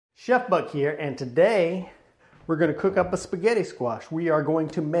Chef Buck here, and today we're going to cook up a spaghetti squash. We are going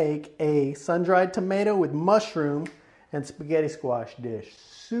to make a sun-dried tomato with mushroom and spaghetti squash dish.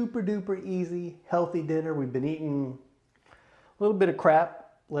 Super duper easy, healthy dinner. We've been eating a little bit of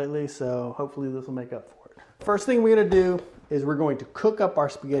crap lately, so hopefully this will make up for it. First thing we're going to do is we're going to cook up our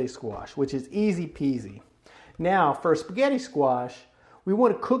spaghetti squash, which is easy peasy. Now, for a spaghetti squash, we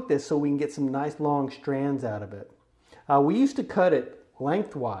want to cook this so we can get some nice long strands out of it. We used to cut it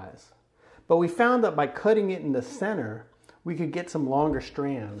lengthwise, but we found that by cutting it in the center, we could get some longer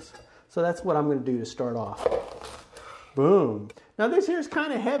strands. So that's what I'm going to do to start off. Boom. Now this here is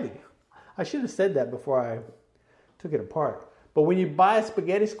kind of heavy. I should have said that before I took it apart. But when you buy a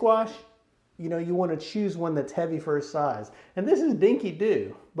spaghetti squash, you know, you want to choose one that's heavy for its size. And this is dinky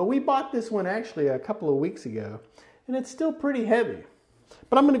do, but we bought this one actually a couple of weeks ago, and it's still pretty heavy.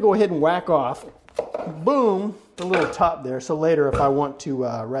 But I'm going to go ahead and whack off, boom, the little top there. So later if I want to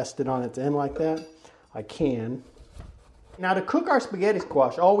rest it on its end like that, I can. Now to cook our spaghetti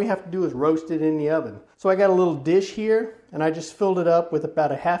squash, all we have to do is roast it in the oven. So I got a little dish here, and I just filled it up with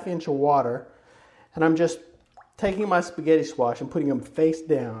about a ½ inch of water. And I'm just taking my spaghetti squash and putting them face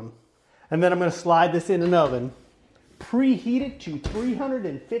down. And then I'm going to slide this in an oven, preheat it to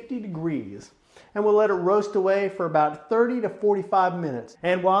 350 degrees. And we'll let it roast away for about 30 to 45 minutes.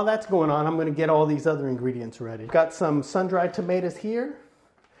 And while that's going on, I'm going to get all these other ingredients ready. Got some sun-dried tomatoes here,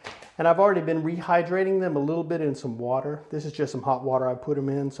 and I've already been rehydrating them a little bit in some water. This is just some hot water I put them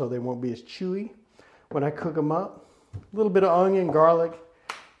in so they won't be as chewy when I cook them up. A little bit of onion, garlic,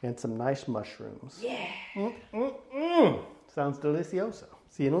 and some nice mushrooms. Yeah. Sounds delicioso.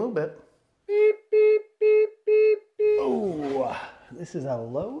 See you in a little bit. Beep, beep, beep, beep, beep. Oh, this is a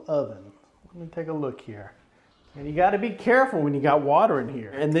low oven. Let me take a look here. And you got to be careful when you got water in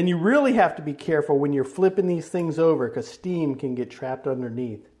here. And then you really have to be careful when you're flipping these things over, because steam can get trapped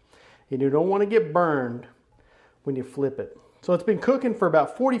underneath. And you don't want to get burned when you flip it. So it's been cooking for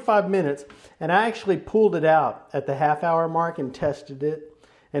about 45 minutes, and I actually pulled it out at the ½ hour mark and tested it,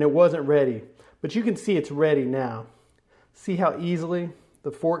 and it wasn't ready. But you can see it's ready now. See how easily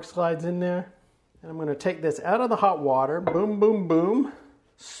the fork slides in there? And I'm going to take this out of the hot water. Boom, boom, boom.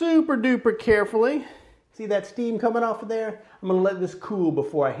 Super duper carefully. See that steam coming off of there? I'm going to let this cool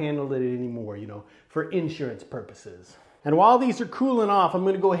before I handle it anymore, you know, for insurance purposes. And while these are cooling off, I'm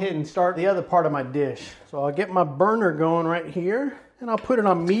going to go ahead and start the other part of my dish. So I'll get my burner going right here, and I'll put it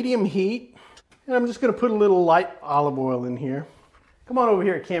on medium heat. And I'm just going to put a little light olive oil in here. Come on over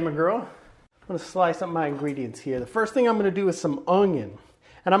here, camera girl. I'm going to slice up my ingredients here. The first thing I'm going to do is some onion.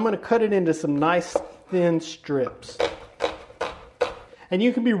 And I'm going to cut it into some nice thin strips. And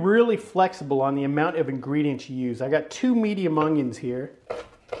you can be really flexible on the amount of ingredients you use. I got 2 medium onions here.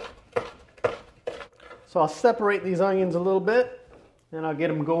 So I'll separate these onions a little bit, and I'll get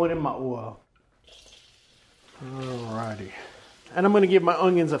them going in my oil. Alrighty. And I'm going to give my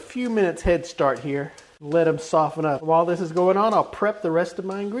onions a few minutes head start here. Let them soften up. While this is going on, I'll prep the rest of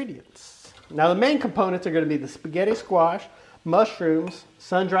my ingredients. Now the main components are going to be the spaghetti squash, mushrooms,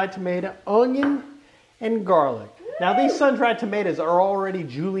 sun-dried tomato, onion, and garlic. Now these sun-dried tomatoes are already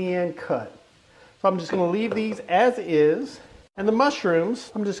julienne cut. So I'm just going to leave these as is. And the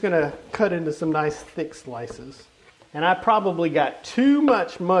mushrooms, I'm just going to cut into some nice thick slices. And I probably got too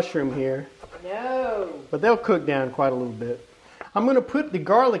much mushroom here. No. But they'll cook down quite a little bit. I'm going to put the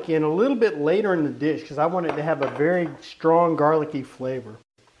garlic in a little bit later in the dish because I want it to have a very strong garlicky flavor.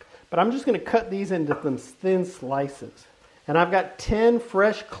 But I'm just going to cut these into some thin slices. And I've got 10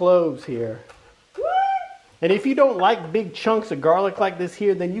 fresh cloves here. And if you don't like big chunks of garlic like this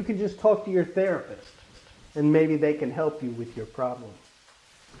here, then you can just talk to your therapist and maybe they can help you with your problem.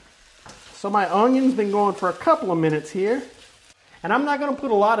 So my onion's been going for a couple of minutes here, and I'm not going to put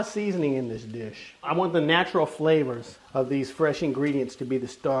a lot of seasoning in this dish. I want the natural flavors of these fresh ingredients to be the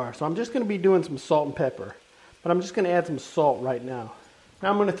star. So I'm just going to be doing some salt and pepper, but I'm just going to add some salt right now. Now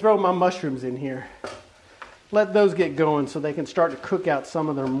I'm going to throw my mushrooms in here. Let those get going so they can start to cook out some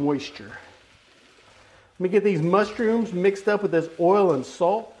of their moisture. Let me get these mushrooms mixed up with this oil and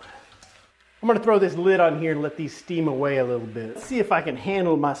salt. I'm going to throw this lid on here and let these steam away a little bit. Let's see if I can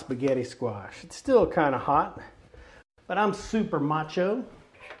handle my spaghetti squash. It's still kind of hot, but I'm super macho.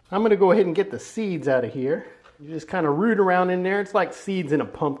 I'm going to go ahead and get the seeds out of here. You just kind of root around in there. It's like seeds in a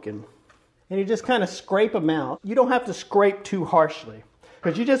pumpkin. And you just kind of scrape them out. You don't have to scrape too harshly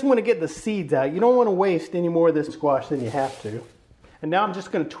because you just want to get the seeds out. You don't want to waste any more of this squash than you have to. And now I'm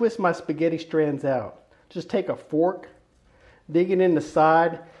just going to twist my spaghetti strands out. Just take a fork, dig it in the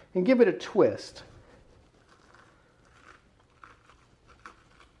side, and give it a twist.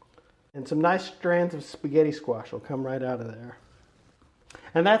 And some nice strands of spaghetti squash will come right out of there.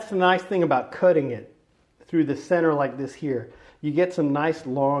 And that's the nice thing about cutting it through the center like this here. You get some nice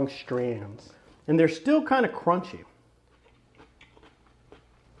long strands. And they're still kind of crunchy.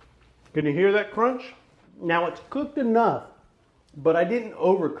 Can you hear that crunch? Now it's cooked enough, but I didn't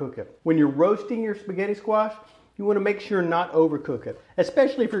overcook it. When you're roasting your spaghetti squash, you want to make sure not overcook it,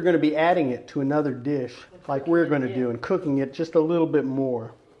 especially if you're going to be adding it to another dish like we're going to do and cooking it just a little bit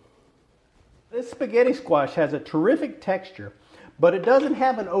more. This spaghetti squash has a terrific texture, but it doesn't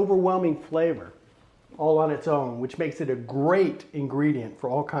have an overwhelming flavor all on its own, which makes it a great ingredient for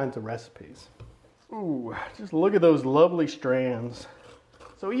all kinds of recipes. Ooh, just look at those lovely strands.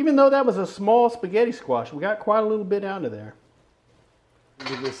 So even though that was a small spaghetti squash, we got quite a little bit out of there.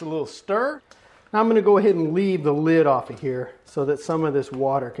 Give this a little stir. Now I'm going to go ahead and leave the lid off of here so that some of this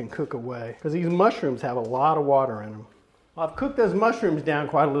water can cook away, because these mushrooms have a lot of water in them. Well, I've cooked those mushrooms down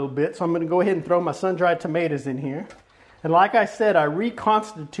quite a little bit, so I'm going to go ahead and throw my sun-dried tomatoes in here. And like I said, I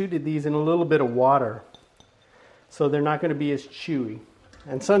reconstituted these in a little bit of water, so they're not going to be as chewy.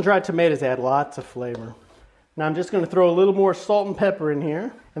 And sun-dried tomatoes add lots of flavor. Now I'm just going to throw a little more salt and pepper in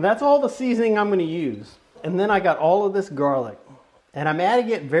here. And that's all the seasoning I'm going to use. And then I got all of this garlic. And I'm adding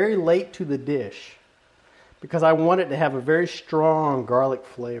it very late to the dish because I want it to have a very strong garlic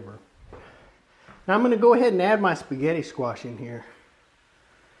flavor. Now I'm going to go ahead and add my spaghetti squash in here.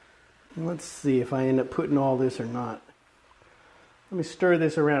 And let's see if I end up putting all this or not. Let me stir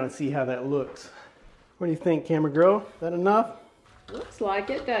this around and see how that looks. What do you think, camera girl? Is that enough? Looks like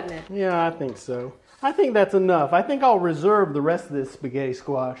it, doesn't it? Yeah, I think so. I think that's enough. I think I'll reserve the rest of this spaghetti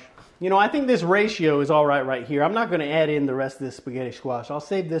squash. You know, I think this ratio is all right here. I'm not going to add in the rest of this spaghetti squash. I'll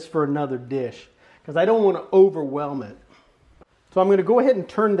save this for another dish because I don't want to overwhelm it. So I'm going to go ahead and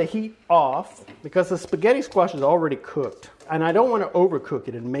turn the heat off because the spaghetti squash is already cooked. And I don't want to overcook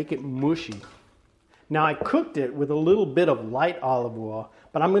it and make it mushy. Now I cooked it with a little bit of light olive oil,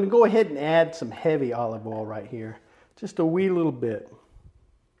 but I'm going to go ahead and add some heavy olive oil right here. Just a wee little bit.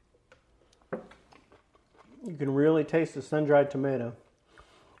 You can really taste the sun-dried tomato.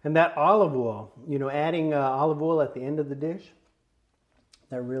 And that olive oil, you know, adding olive oil at the end of the dish,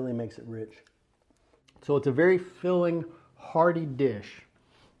 that really makes it rich. So it's a very filling, hearty dish.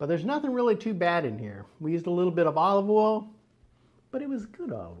 But there's nothing really too bad in here. We used a little bit of olive oil, but it was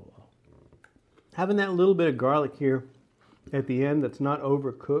good olive oil. Having that little bit of garlic here at the end that's not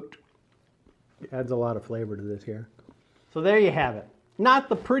overcooked adds a lot of flavor to this here. So there you have it. Not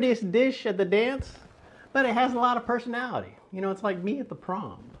the prettiest dish at the dance, but it has a lot of personality. You know, it's like me at the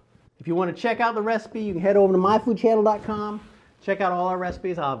prom. If you want to check out the recipe, you can head over to myfoodchannel.com. Check out all our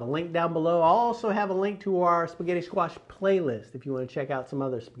recipes. I'll have a link down below. I'll also have a link to our spaghetti squash playlist if you want to check out some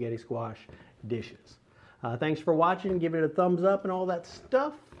other spaghetti squash dishes. Thanks for watching. Give it a thumbs up and all that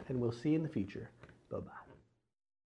stuff, and we'll see you in the future. Bye-bye.